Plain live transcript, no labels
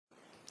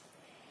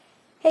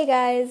Hey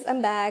guys,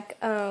 I'm back.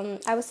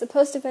 I was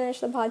supposed to finish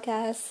the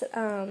podcast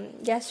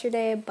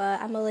yesterday, but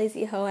I'm a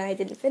lazy hoe and I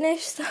didn't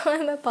finish, so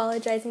I'm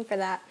apologizing for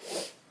that.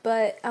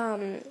 But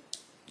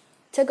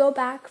to go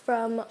back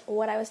from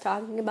what I was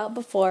talking about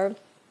before,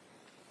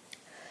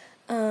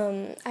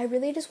 I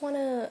really just want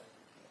to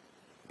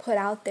put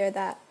out there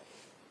that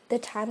the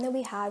time that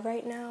we have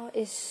right now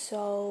is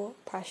so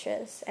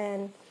precious.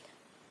 And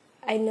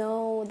I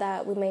know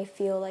that we may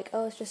feel like,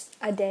 oh, it's just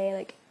a day,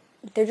 like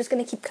they're just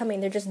going to keep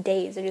coming. They're just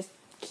days. They just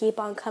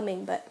keep on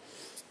coming. But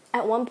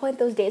at one point,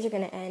 those days are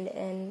going to end.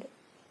 And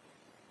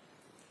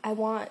I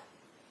want,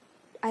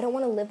 I don't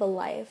want to live a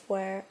life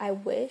where I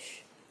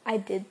wish I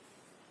did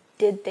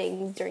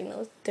things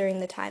during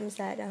the times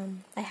that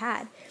I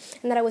had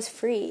and that I was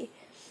free.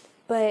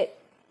 But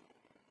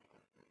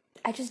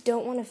I just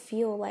don't want to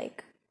feel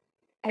like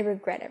I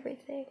regret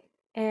everything.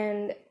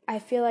 And I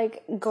feel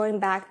like going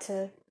back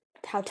to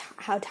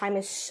how time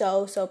is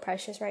so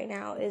precious right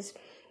now is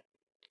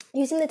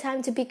using the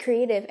time to be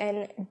creative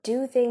and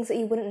do things that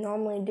you wouldn't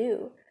normally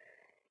do.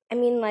 I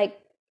mean, like,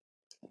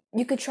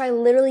 you could try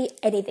literally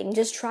anything.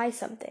 Just try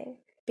something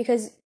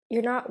because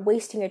you're not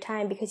wasting your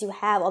time because you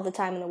have all the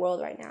time in the world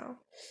right now.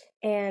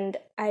 And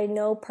I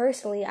know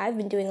personally I've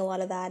been doing a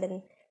lot of that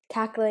and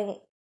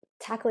tackling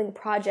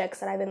projects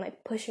that I've been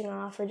like pushing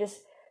off, or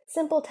just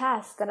simple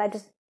tasks that I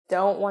just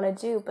don't want to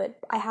do, but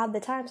I have the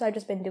time, so I've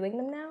just been doing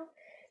them now.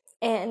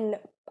 And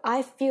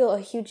I feel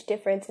a huge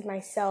difference in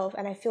myself,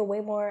 and I feel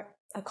way more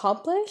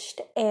accomplished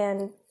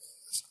and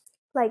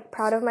like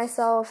proud of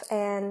myself.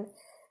 And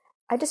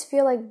I just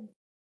feel like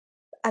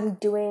I'm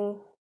doing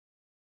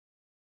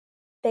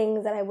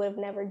things that I would have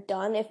never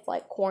done if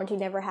like quarantine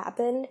never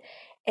happened.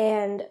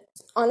 And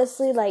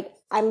honestly, like,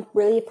 I'm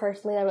really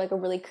personally, I'm like a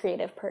really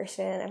creative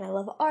person, and I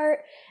love art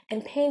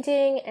and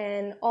painting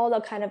and all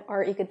the kind of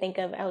art you could think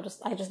of. I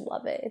just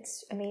love it.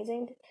 It's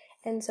amazing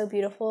and so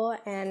beautiful.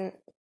 And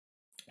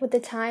with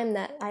the time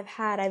that I've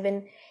had, I've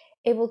been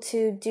able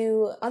to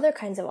do other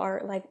kinds of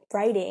art, like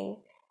writing.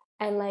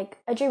 And like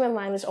a dream of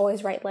mine was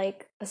always write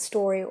like a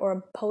story or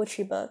a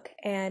poetry book.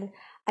 And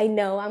I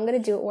know I'm gonna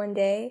do it one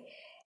day.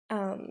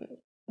 Um,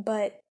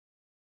 but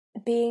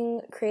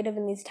being creative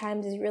in these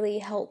times has really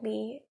helped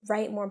me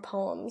write more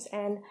poems.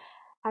 And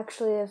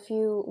actually, a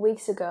few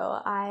weeks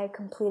ago, I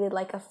completed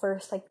like a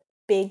first like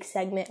big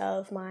segment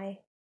of my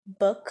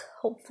book,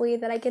 hopefully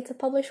that I get to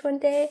publish one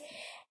day.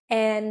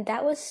 And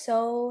that was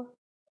so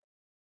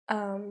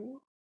um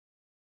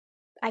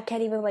I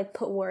can't even like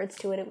put words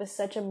to it. It was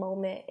such a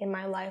moment in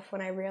my life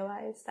when I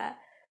realized that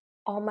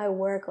all my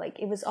work, like,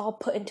 it was all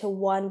put into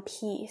one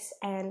piece,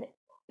 and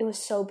it was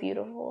so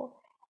beautiful.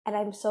 And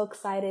I'm so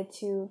excited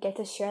to get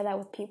to share that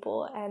with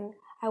people, and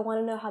I want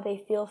to know how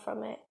they feel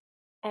from it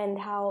and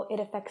how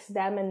it affects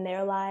them in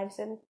their lives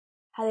and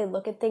how they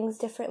look at things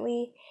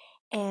differently.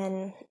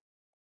 And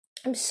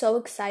I'm so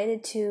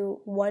excited to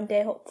one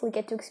day hopefully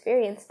get to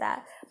experience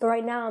that. But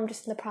right now I'm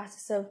just in the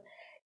process of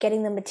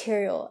getting the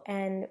material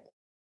and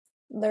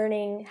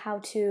learning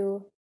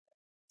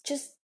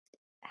just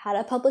how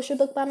to publish a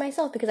book by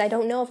myself, because I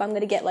don't know if I'm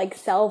going to get like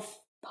self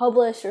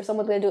published or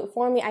someone's going to do it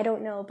for me. I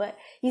don't know. But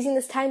using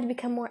this time to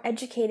become more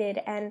educated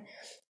and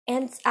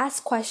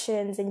ask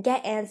questions and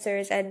get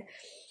answers, and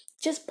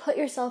just put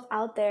yourself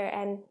out there,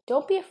 and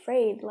don't be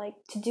afraid like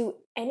to do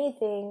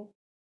anything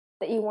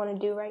that you want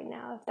to do right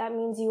now. If that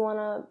means you want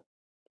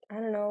to, I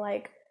don't know,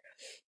 like,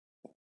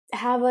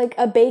 have like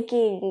a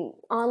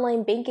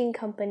online banking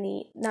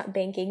company, not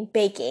banking,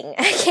 baking.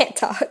 I can't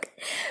talk.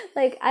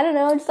 Like, I don't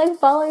know, just like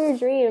follow your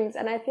dreams.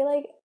 And I feel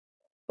like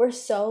we're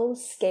so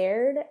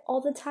scared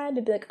all the time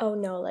to be like, oh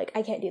no, like,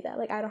 I can't do that.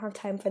 Like, I don't have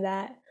time for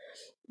that.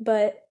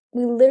 But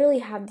we literally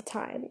have the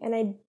time. And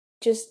I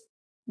just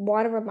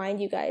want to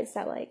remind you guys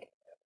that, like,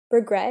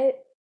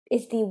 regret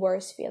is the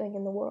worst feeling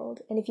in the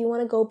world. And if you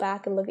want to go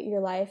back and look at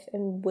your life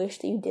and wish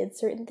that you did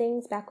certain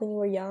things back when you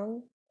were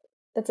young,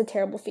 that's a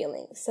terrible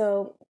feeling.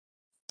 So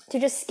to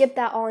just skip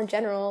that all in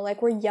general,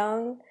 like, we're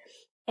young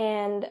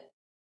and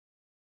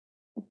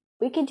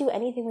we can do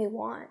anything we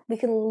want. We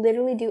can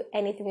literally do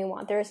anything we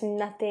want. There is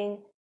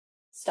nothing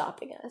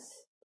stopping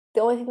us.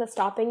 The only thing that's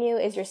stopping you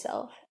is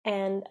yourself.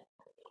 And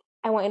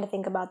I want you to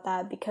think about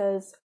that,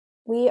 because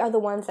we are the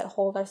ones that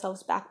hold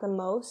ourselves back the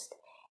most.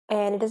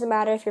 And it doesn't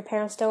matter if your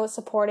parents don't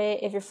support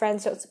it, if your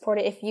friends don't support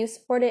it, if you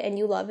support it and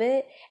you love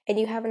it and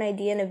you have an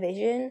idea and a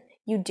vision,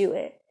 you do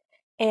it.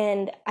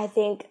 And I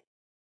think,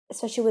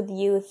 especially with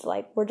youth,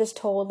 like, we're just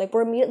told, like,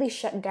 we're immediately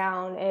shut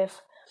down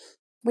if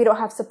we don't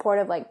have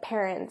supportive like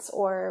parents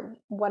or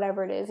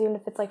whatever it is. Even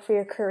if it's like for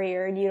your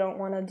career and you don't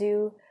want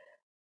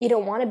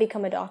to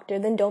become a doctor,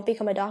 then don't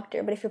become a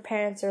doctor. But if your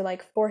parents are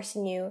like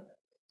forcing you,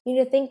 you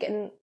need to think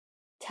and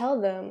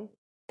tell them,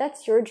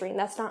 that's your dream,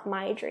 that's not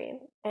my dream.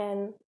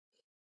 And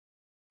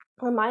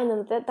remind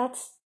them that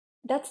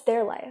that's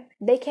their life.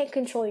 They can't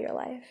control your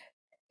life.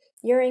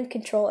 You're in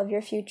control of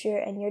your future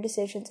and your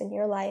decisions in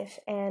your life.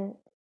 And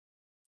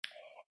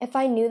if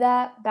I knew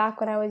that back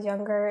when I was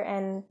younger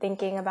and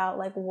thinking about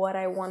like what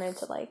I wanted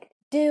to like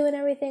do and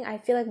everything, I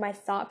feel like my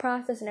thought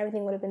process and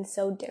everything would have been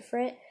so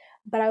different.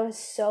 but I was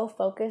so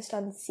focused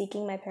on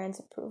seeking my parents'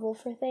 approval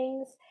for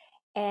things,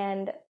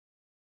 and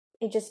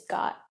it just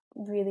got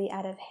really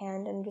out of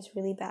hand and just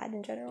really bad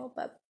in general.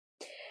 But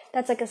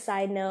that's like a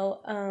side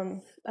note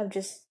of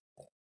just,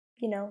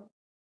 you know,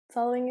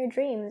 following your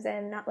dreams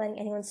and not letting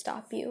anyone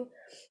stop you.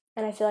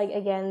 And I feel like,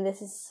 again,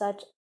 this is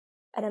such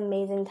an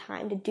amazing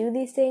time to do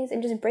these things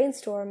and just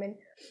brainstorm and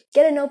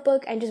get a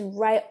notebook and just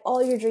write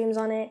all your dreams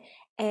on it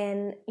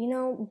and, you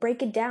know,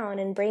 break it down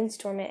and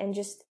brainstorm it and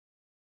just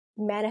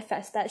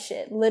manifest that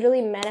shit.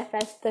 Literally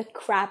manifest the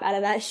crap out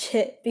of that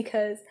shit,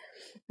 because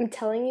I'm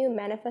telling you,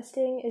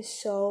 manifesting is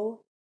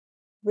so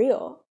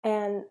real.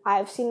 And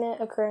I've seen it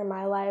occur in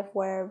my life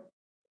where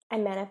I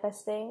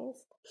manifest things.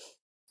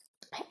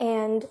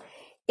 And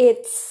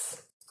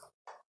it's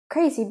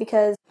crazy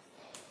because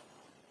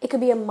it could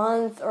be a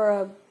month or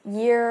a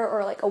year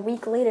or like a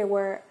week later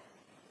where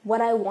what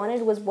I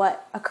wanted was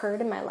what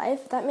occurred in my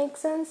life, if that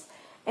makes sense.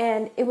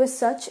 And it was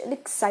such an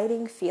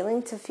exciting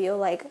feeling to feel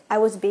like I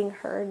was being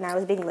heard and I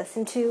was being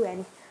listened to,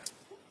 and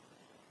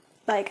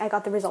like I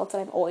got the results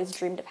that I've always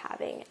dreamed of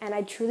having. And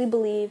I truly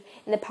believe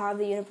in the power of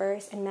the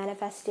universe and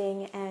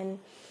manifesting and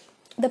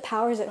the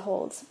powers it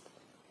holds.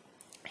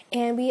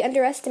 And we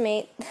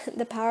underestimate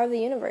the power of the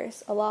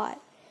universe a lot.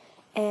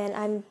 And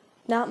I'm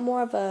not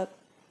more of a,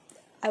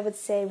 I would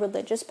say,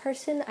 religious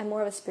person. I'm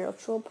more of a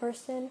spiritual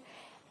person.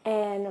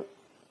 And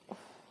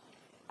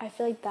I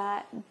feel like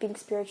that being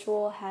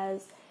spiritual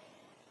has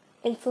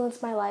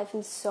influenced my life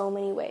in so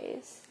many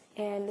ways.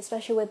 And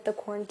especially with the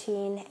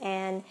quarantine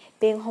and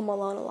being home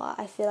alone a lot,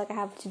 I feel like I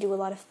have to do a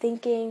lot of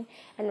thinking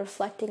and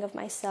reflecting of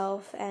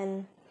myself.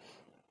 And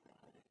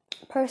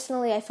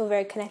personally, I feel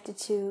very connected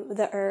to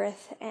the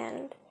earth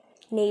and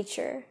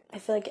nature. I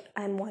feel like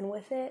I'm one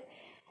with it.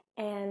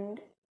 And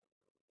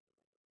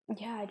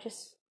yeah,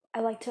 I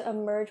like to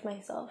immerse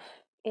myself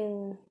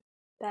in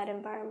that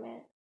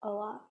environment a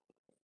lot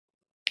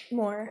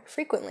more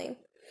frequently.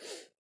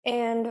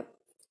 And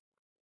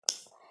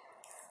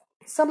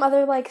some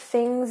other like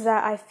things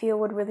that I feel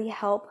would really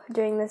help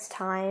during this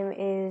time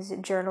is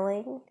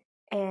journaling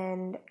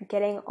and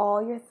getting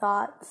all your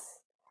thoughts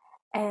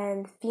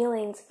and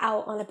feelings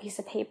out on a piece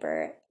of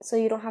paper, so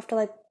you don't have to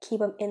like keep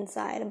them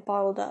inside and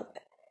bottled up,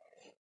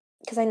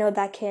 because I know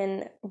that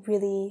can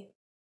really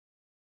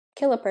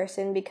kill a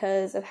person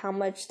because of how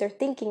much they're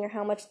thinking or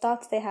how much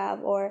thoughts they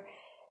have, or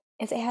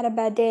if they had a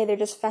bad day, they're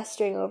just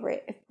festering over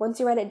it. If once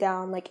you write it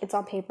down, like it's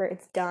on paper,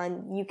 it's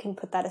done, you can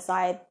put that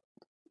aside.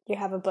 You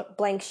have a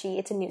blank sheet,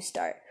 it's a new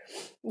start.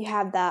 You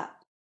have that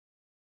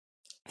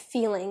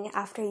feeling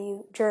after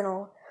you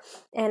journal.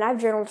 And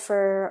I've journaled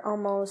for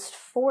almost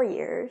 4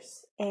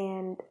 years,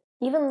 and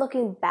even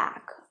looking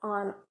back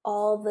on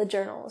all the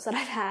journals that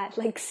I've had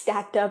like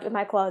stacked up in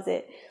my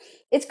closet,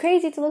 it's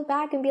crazy to look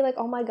back and be like,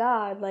 oh my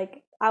god,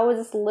 like I was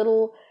this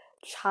little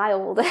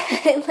child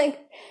and like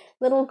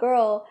little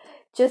girl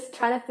just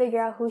trying to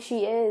figure out who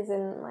she is.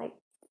 And like,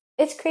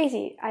 it's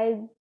crazy.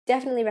 I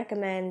definitely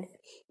recommend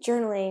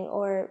journaling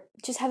or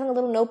just having a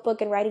little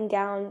notebook and writing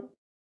down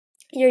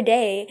your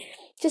day,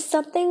 just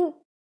something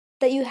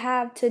that you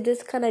have to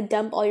just kind of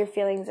dump all your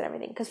feelings and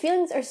everything, because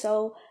feelings are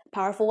so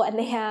powerful and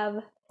they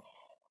have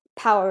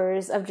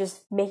powers of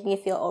just making you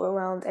feel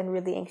overwhelmed and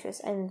really anxious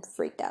and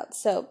freaked out.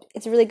 So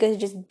it's really good to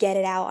just get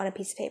it out on a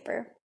piece of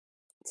paper.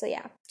 So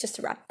yeah, just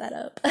to wrap that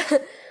up.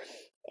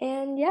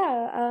 And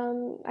yeah,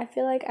 I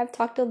feel like I've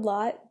talked a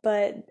lot,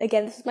 but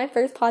again, this is my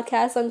first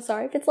podcast, so I'm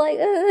sorry if it's like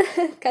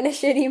kind of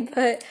shitty,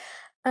 but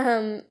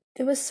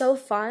it was so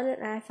fun,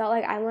 and I felt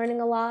like I'm learning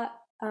a lot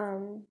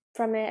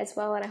from it as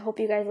well, and I hope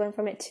you guys learn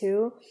from it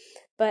too.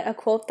 But a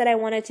quote that I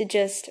wanted to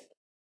just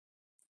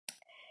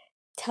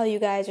tell you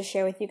guys or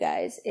share with you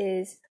guys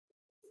is,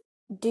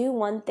 do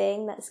one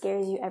thing that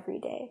scares you every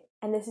day.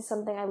 And this is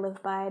something I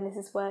live by, and this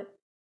is what,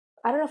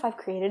 I don't know if I've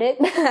created it.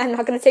 I'm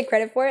not going to take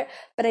credit for it,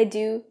 but I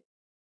do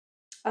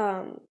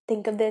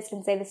think of this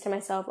and say this to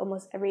myself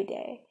almost every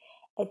day.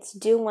 It's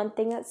do one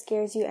thing that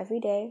scares you every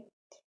day,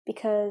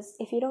 because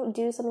if you don't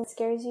do something that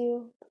scares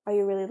you, are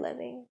you really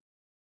living?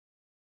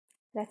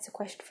 That's the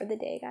question for the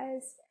day,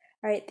 guys.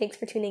 All right, thanks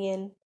for tuning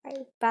in. All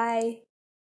right, bye.